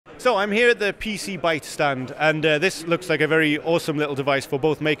So I'm here at the PCBite stand, and this looks like a very awesome little device for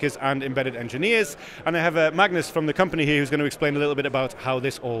both makers and embedded engineers. And I have Magnus from the company here who's going to explain a little bit about how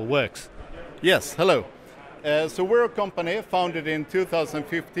this all works. Yes, hello. So we're a company founded in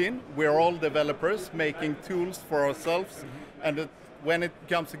 2015. We're all developers making tools for ourselves, and when it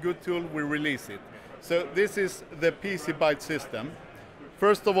becomes a good tool, we release it. So this is the PCBite system.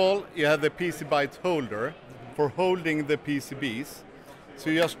 First of all, you have the PCBite holder for holding the PCBs. So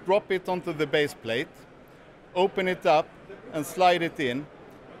you just drop it onto the base plate, open it up and slide it in,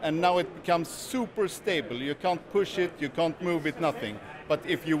 and now it becomes super stable. You can't push it, you can't move it, nothing. But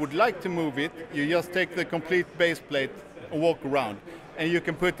if you would like to move it, you just take the complete base plate and walk around. And you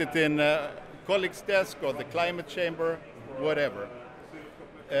can put it in a colleague's desk or the climate chamber, whatever.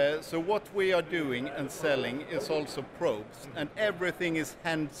 So what we are doing and selling is also probes, and everything is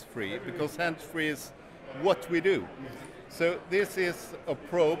hands-free, because hands-free is what we do. So this is a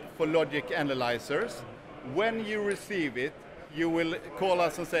probe for logic analyzers. When you receive it, you will call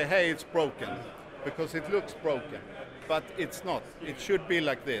us and say, hey, it's broken, because it looks broken. But it's not. It should be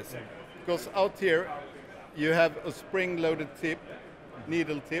like this. Because out here, you have a spring-loaded tip,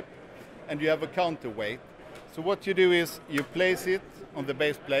 needle tip, and you have a counterweight. So what you do is you place it on the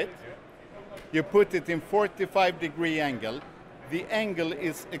base plate, you put it in 45-degree angle. The angle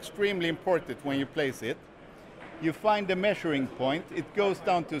is extremely important when you place it. You find the measuring point, it goes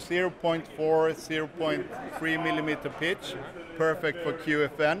down to 0.4, 0.3 millimeter pitch, perfect for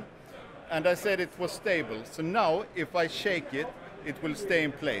QFN. And I said it was stable, so now if I shake it, it will stay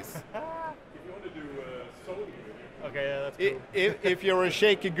in place. Okay, yeah, that's cool. If you're a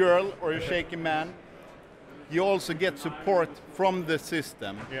shaky girl or a shaky man, you also get support from the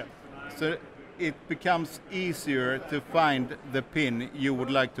system. Yeah. So it becomes easier to find the pin you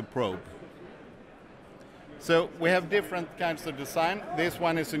would like to probe. So we have different kinds of design. This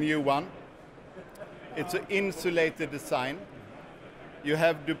one is a new one. It's an insulated design. You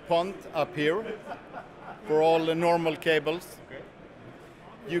have DuPont up here for all the normal cables.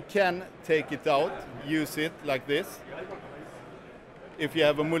 You can take it out, use it like this, if you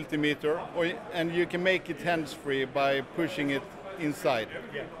have a multimeter, and you can make it hands-free by pushing it inside.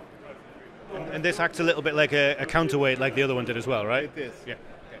 And this acts a little bit like a counterweight like the other one did as well, right? It is. Yeah.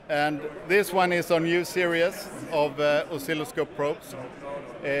 And this one is our new series of oscilloscope probes.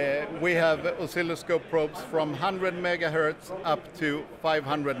 We have oscilloscope probes from 100 megahertz up to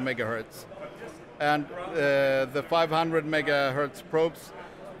 500 megahertz. And the 500 megahertz probes,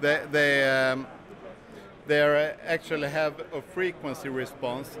 they actually have a frequency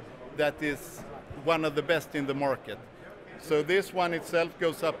response that is one of the best in the market. So this one itself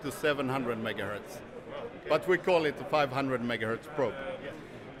goes up to 700 megahertz. But we call it a 500 megahertz probe.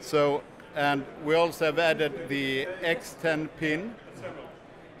 So, and we also have added the X10 pin.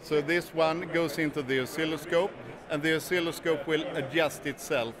 So this one goes into the oscilloscope, and the oscilloscope will adjust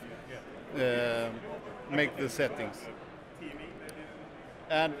itself, make the settings.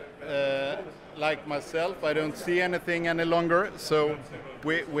 And like myself, I don't see anything any longer, so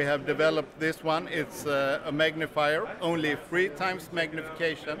we have developed this one. It's a magnifier, only 3 times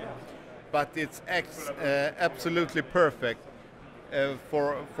magnification, but it's absolutely perfect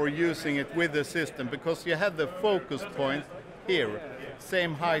for using it with the system, because you have the focus point here,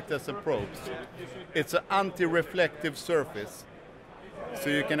 same height as the probes. It's an anti-reflective surface, so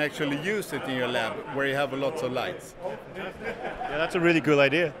you can actually use it in your lab where you have lots of lights. Yeah, that's a really cool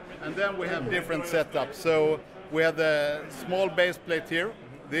idea. And then we have different setups. So we have the small base plate here.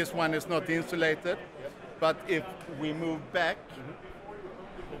 This one is not insulated, but if we move back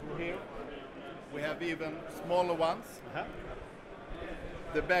here, we have even smaller ones.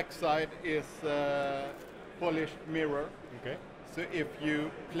 The back side is polished mirror. Okay. So if you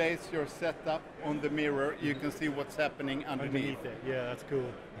place your setup on the mirror, you can see what's happening underneath it. Yeah, that's cool.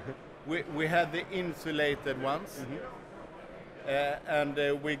 we had the insulated ones,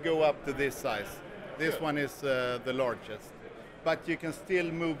 and we go up to this size. This one is the largest, but you can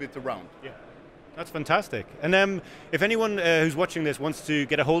still move it around. Yeah. That's fantastic. And if anyone who's watching this wants to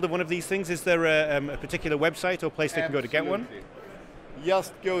get a hold of one of these things, is there a particular website or place they can go to get one?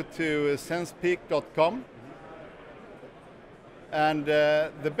 Just go to sensepeek.com. And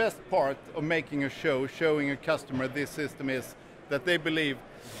the best part of making a show, showing a customer this system, is that they believe,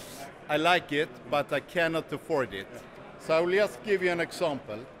 I like it, but I cannot afford it. So I will just give you an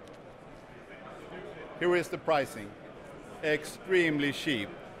example. Here is the pricing. Extremely cheap.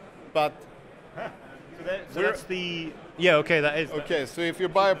 But so that's the... Yeah, okay, that is... Okay, so if you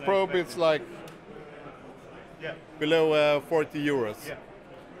buy a probe, it's like below 40 euros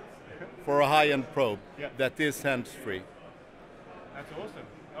for a high-end probe that is hands-free. That's awesome.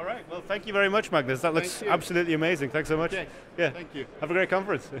 All right. Well, thank you very much, Magnus. That looks absolutely amazing. Thanks so much. Okay. Yeah. Thank you. Have a great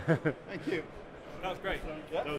conference. Thank you. That was great. Yeah.